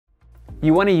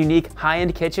You want a unique,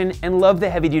 high-end kitchen and love the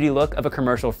heavy-duty look of a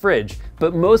commercial fridge,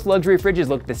 but most luxury fridges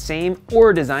look the same or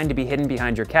are designed to be hidden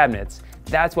behind your cabinets.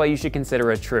 That's why you should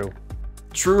consider a True.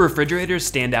 True refrigerators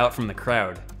stand out from the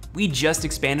crowd. We just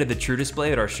expanded the True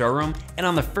display at our showroom, and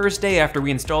on the first day after we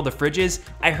installed the fridges,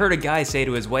 I heard a guy say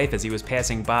to his wife as he was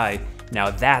passing by, "Now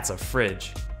that's a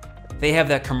fridge." They have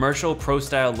that commercial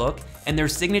pro-style look, and their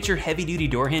signature heavy-duty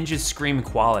door hinges scream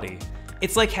quality.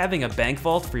 It's like having a bank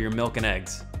vault for your milk and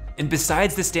eggs. And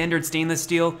besides the standard stainless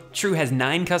steel, True has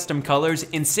 9 custom colors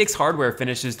and 6 hardware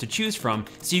finishes to choose from,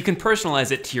 so you can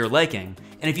personalize it to your liking.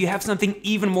 And if you have something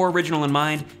even more original in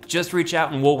mind, just reach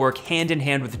out and we'll work hand in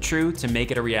hand with True to make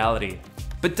it a reality.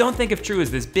 But don't think of True as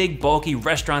this big, bulky,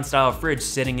 restaurant-style fridge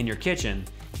sitting in your kitchen.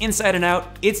 Inside and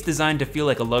out, it's designed to feel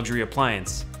like a luxury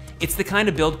appliance. It's the kind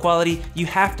of build quality you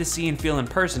have to see and feel in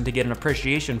person to get an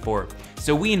appreciation for,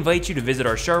 so we invite you to visit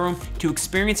our showroom to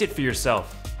experience it for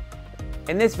yourself.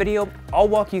 In this video, I'll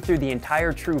walk you through the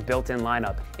entire True built-in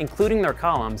lineup, including their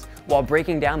columns, while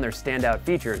breaking down their standout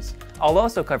features. I'll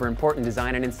also cover important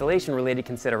design and installation related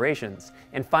considerations.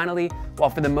 And finally,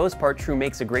 while for the most part True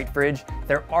makes a great fridge,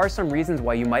 there are some reasons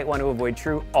why you might want to avoid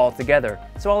True altogether,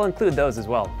 so I'll include those as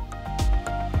well.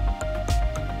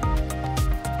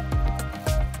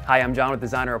 Hi, I'm John with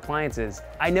Designer Appliances.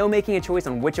 I know making a choice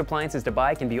on which appliances to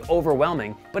buy can be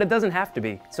overwhelming, but it doesn't have to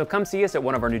be, so come see us at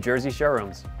one of our New Jersey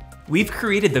showrooms. We've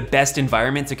created the best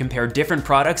environment to compare different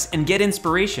products and get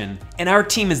inspiration, and our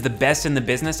team is the best in the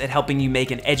business at helping you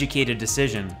make an educated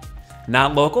decision.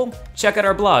 Not local? Check out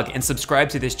our blog and subscribe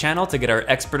to this channel to get our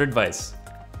expert advice.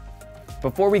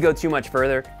 Before we go too much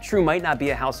further, True might not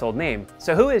be a household name,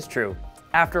 so who is True?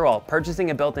 After all, purchasing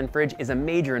a built-in fridge is a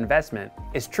major investment.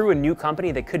 Is True a new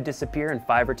company that could disappear in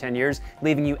 5 or 10 years,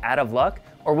 leaving you out of luck?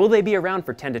 Or will they be around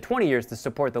for 10 to 20 years to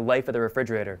support the life of the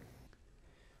refrigerator?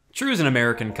 True is an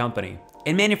American company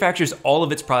and manufactures all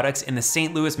of its products in the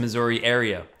St. Louis, Missouri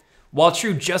area. While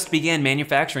True just began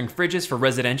manufacturing fridges for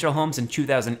residential homes in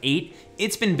 2008,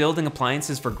 it's been building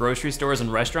appliances for grocery stores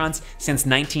and restaurants since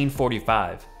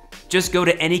 1945. Just go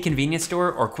to any convenience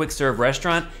store or quick serve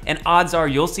restaurant and odds are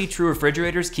you'll see True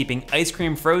refrigerators keeping ice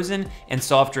cream frozen and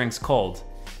soft drinks cold.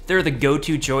 They're the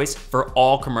go-to choice for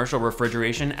all commercial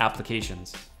refrigeration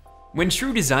applications. When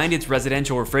True designed its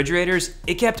residential refrigerators,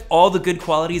 it kept all the good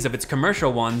qualities of its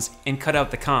commercial ones and cut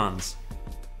out the cons.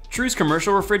 True's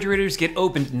commercial refrigerators get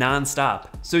opened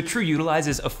non-stop, so True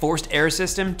utilizes a forced air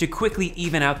system to quickly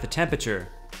even out the temperature.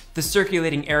 The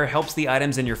circulating air helps the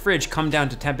items in your fridge come down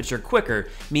to temperature quicker,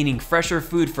 meaning fresher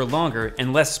food for longer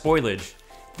and less spoilage.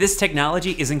 This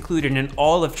technology is included in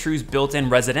all of True's built-in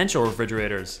residential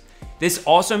refrigerators. This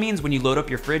also means when you load up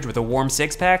your fridge with a warm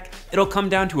 6-pack, it'll come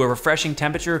down to a refreshing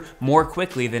temperature more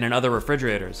quickly than in other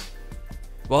refrigerators.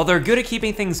 While they're good at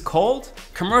keeping things cold,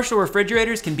 commercial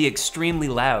refrigerators can be extremely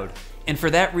loud. And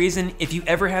for that reason, if you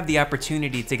ever have the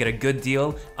opportunity to get a good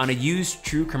deal on a used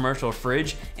True commercial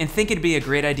fridge and think it'd be a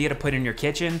great idea to put in your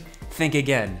kitchen, think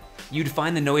again. You'd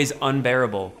find the noise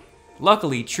unbearable.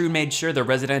 Luckily, True made sure the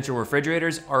residential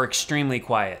refrigerators are extremely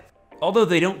quiet. Although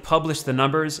they don't publish the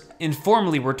numbers,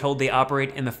 informally we're told they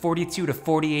operate in the 42 to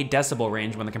 48 decibel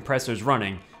range when the compressor's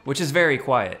running, which is very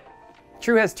quiet.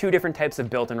 True has 2 different types of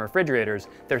built-in refrigerators,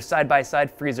 their side-by-side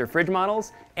freezer fridge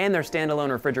models, and their standalone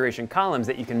refrigeration columns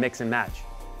that you can mix and match.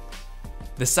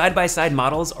 The side-by-side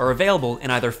models are available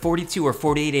in either 42 or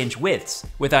 48 inch widths,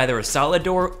 with either a solid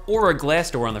door or a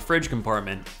glass door on the fridge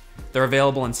compartment. They're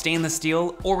available in stainless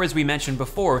steel, or as we mentioned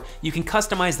before, you can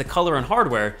customize the color and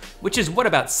hardware, which is what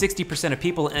about 60% of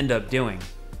people end up doing.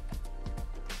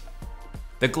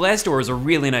 The glass door is a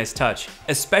really nice touch,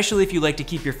 especially if you like to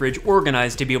keep your fridge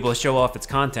organized to be able to show off its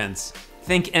contents.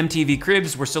 Think MTV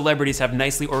Cribs, where celebrities have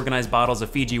nicely organized bottles of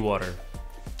Fiji water.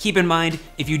 Keep in mind,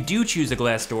 if you do choose a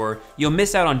glass door, you'll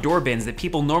miss out on door bins that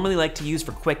people normally like to use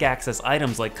for quick access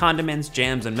items like condiments,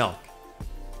 jams, and milk.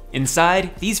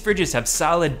 Inside, these fridges have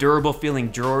solid, durable feeling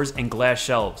drawers and glass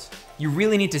shelves. You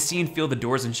really need to see and feel the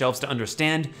doors and shelves to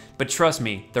understand, but trust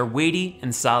me, they're weighty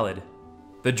and solid.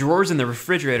 The drawers in the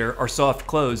refrigerator are soft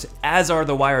close, as are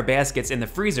the wire baskets in the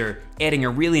freezer, adding a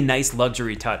really nice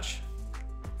luxury touch.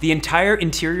 The entire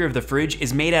interior of the fridge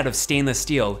is made out of stainless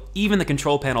steel, even the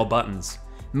control panel buttons.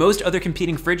 Most other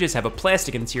competing fridges have a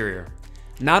plastic interior.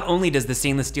 Not only does the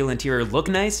stainless steel interior look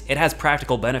nice, it has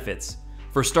practical benefits.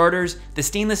 For starters, the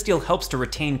stainless steel helps to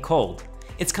retain cold.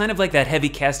 It's kind of like that heavy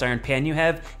cast iron pan you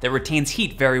have that retains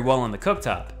heat very well on the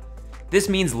cooktop. This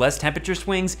means less temperature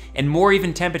swings and more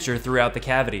even temperature throughout the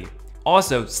cavity.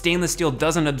 Also, stainless steel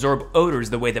doesn't absorb odors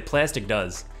the way that plastic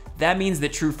does. That means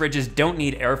that True fridges don't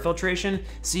need air filtration,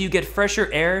 so you get fresher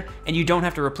air and you don't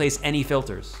have to replace any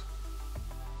filters.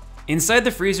 Inside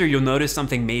the freezer, you'll notice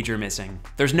something major missing.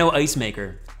 There's no ice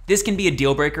maker. This can be a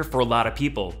deal breaker for a lot of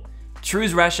people.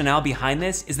 True's rationale behind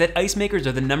this is that ice makers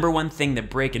are the #1 thing that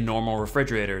break in normal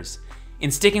refrigerators. In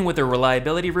sticking with their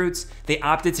reliability roots, they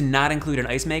opted to not include an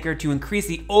ice maker to increase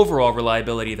the overall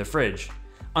reliability of the fridge.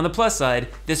 On the plus side,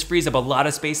 this frees up a lot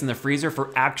of space in the freezer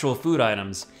for actual food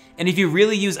items. And if you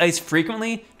really use ice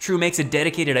frequently, True makes a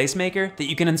dedicated ice maker that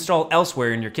you can install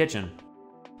elsewhere in your kitchen.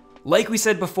 Like we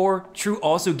said before, True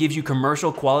also gives you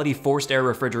commercial quality forced air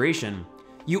refrigeration.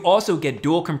 You also get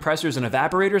dual compressors and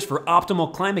evaporators for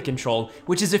optimal climate control,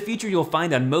 which is a feature you'll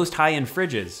find on most high-end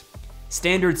fridges.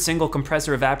 Standard single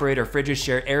compressor evaporator fridges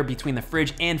share air between the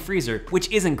fridge and freezer,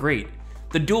 which isn't great.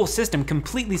 The dual system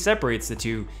completely separates the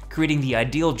two, creating the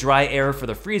ideal dry air for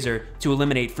the freezer to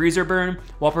eliminate freezer burn,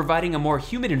 while providing a more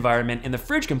humid environment in the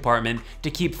fridge compartment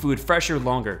to keep food fresher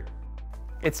longer.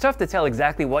 It's tough to tell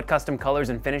exactly what custom colors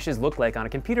and finishes look like on a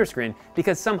computer screen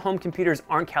because some home computers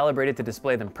aren't calibrated to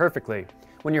display them perfectly.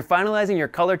 When you're finalizing your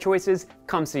color choices,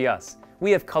 come see us.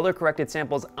 We have color-corrected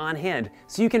samples on hand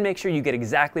so you can make sure you get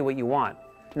exactly what you want.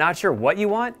 Not sure what you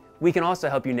want? We can also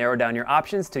help you narrow down your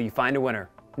options till you find a winner.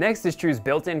 Next is True's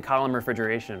built-in column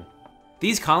refrigeration.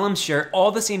 These columns share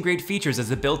all the same great features as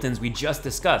the built-ins we just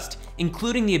discussed,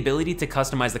 including the ability to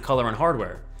customize the color and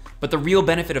hardware. But the real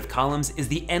benefit of columns is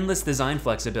the endless design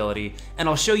flexibility, and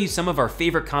I'll show you some of our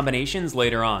favorite combinations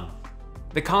later on.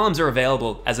 The columns are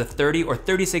available as a 30 or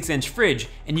 36-inch fridge,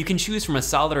 and you can choose from a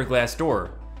solid or glass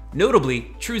door.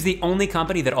 Notably, True's the only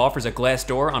company that offers a glass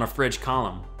door on a fridge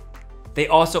column. They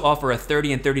also offer a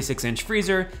 30 and 36-inch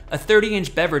freezer, a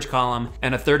 30-inch beverage column,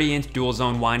 and a 30-inch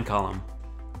dual-zone wine column.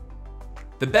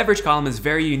 The beverage column is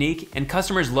very unique, and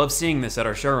customers love seeing this at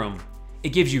our showroom. It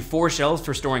gives you 4 shelves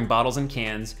for storing bottles and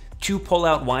cans, 2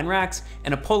 pull-out wine racks,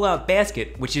 and a pull-out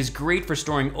basket, which is great for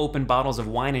storing open bottles of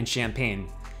wine and champagne.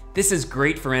 This is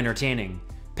great for entertaining.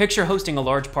 Picture hosting a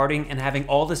large party and having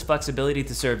all this flexibility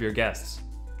to serve your guests.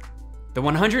 The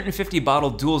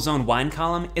 150-bottle dual-zone wine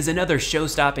column is another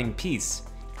show-stopping piece.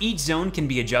 Each zone can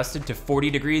be adjusted to 40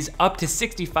 degrees up to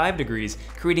 65 degrees,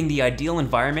 creating the ideal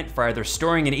environment for either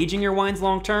storing and aging your wines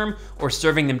long-term or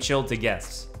serving them chilled to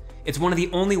guests. It's one of the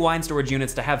only wine storage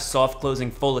units to have soft-closing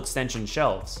full extension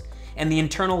shelves. And the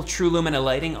internal True Lumina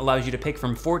lighting allows you to pick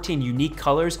from 14 unique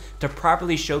colors to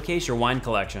properly showcase your wine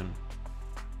collection.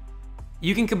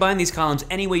 You can combine these columns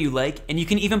any way you like, and you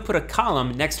can even put a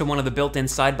column next to one of the built-in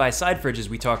side-by-side fridges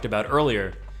we talked about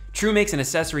earlier. True makes an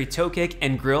accessory toe kick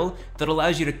and grill that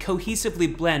allows you to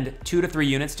cohesively blend 2 to 3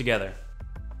 units together.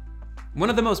 One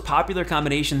of the most popular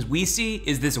combinations we see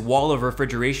is this wall of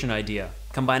refrigeration idea,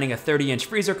 combining a 30-inch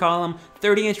freezer column,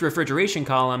 30-inch refrigeration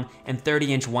column, and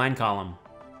 30-inch wine column.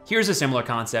 Here's a similar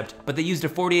concept, but they used a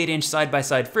 48-inch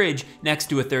side-by-side fridge next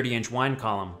to a 30-inch wine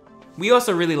column. We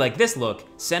also really like this look,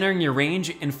 centering your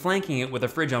range and flanking it with a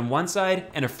fridge on one side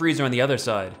and a freezer on the other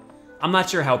side. I'm not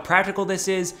sure how practical this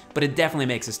is, but it definitely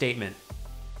makes a statement.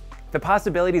 The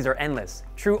possibilities are endless.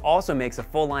 True also makes a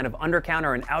full line of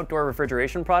under-counter and outdoor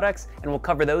refrigeration products, and we'll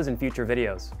cover those in future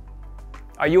videos.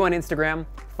 Are you on Instagram?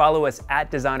 Follow us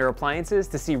at Designer Appliances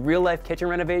to see real-life kitchen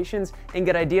renovations and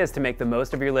get ideas to make the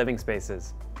most of your living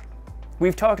spaces.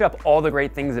 We've talked up all the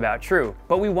great things about True,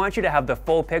 but we want you to have the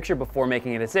full picture before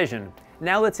making a decision.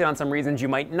 Now let's hit on some reasons you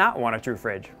might not want a True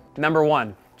fridge. Number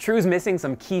 1, True's missing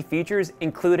some key features,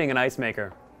 including an ice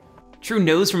maker. True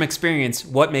knows from experience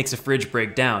what makes a fridge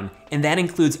break down, and that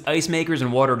includes ice makers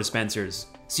and water dispensers.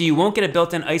 So you won't get a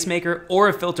built-in ice maker or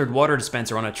a filtered water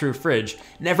dispenser on a True fridge,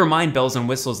 never mind bells and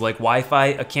whistles like Wi-Fi,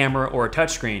 a camera, or a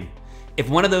touchscreen. If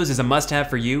one of those is a must-have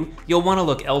for you, you'll want to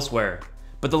look elsewhere.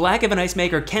 But the lack of an ice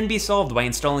maker can be solved by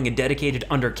installing a dedicated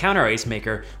under-counter ice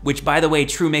maker, which by the way,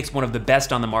 True makes one of the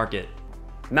best on the market.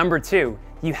 Number 2,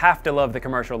 you have to love the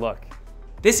commercial look.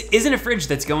 This isn't a fridge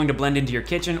that's going to blend into your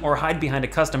kitchen or hide behind a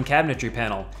custom cabinetry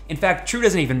panel. In fact, True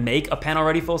doesn't even make a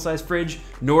panel-ready full-size fridge,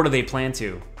 nor do they plan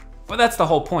to. But that's the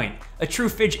whole point. A True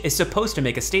fridge is supposed to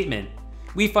make a statement.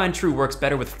 We find True works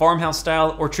better with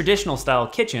farmhouse-style or traditional-style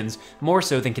kitchens, more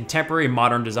so than contemporary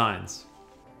modern designs.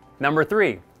 Number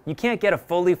 3, you can't get a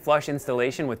fully flush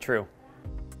installation with True.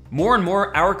 More and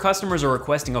more, our customers are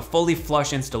requesting a fully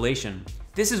flush installation.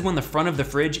 This is when the front of the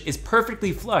fridge is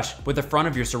perfectly flush with the front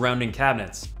of your surrounding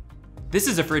cabinets. This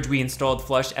is a fridge we installed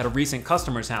flush at a recent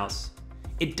customer's house.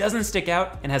 It doesn't stick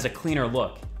out and has a cleaner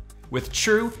look. With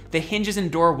True, the hinges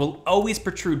and door will always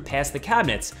protrude past the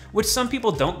cabinets, which some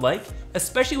people don't like,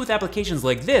 especially with applications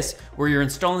like this, where you're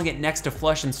installing it next to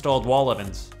flush installed wall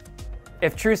ovens.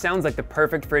 If True sounds like the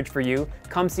perfect fridge for you,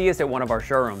 come see us at one of our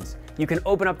showrooms. You can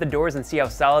open up the doors and see how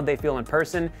solid they feel in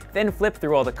person, then flip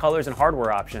through all the colors and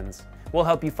hardware options. We'll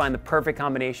help you find the perfect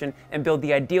combination and build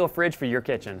the ideal fridge for your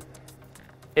kitchen.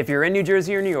 If you're in New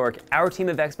Jersey or New York, our team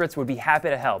of experts would be happy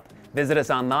to help. Visit us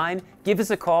online, give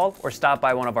us a call, or stop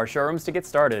by one of our showrooms to get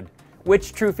started.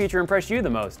 Which True feature impressed you the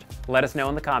most? Let us know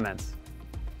in the comments.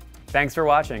 Thanks for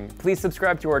watching. Please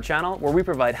subscribe to our channel where we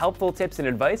provide helpful tips and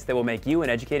advice that will make you an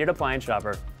educated appliance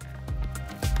shopper.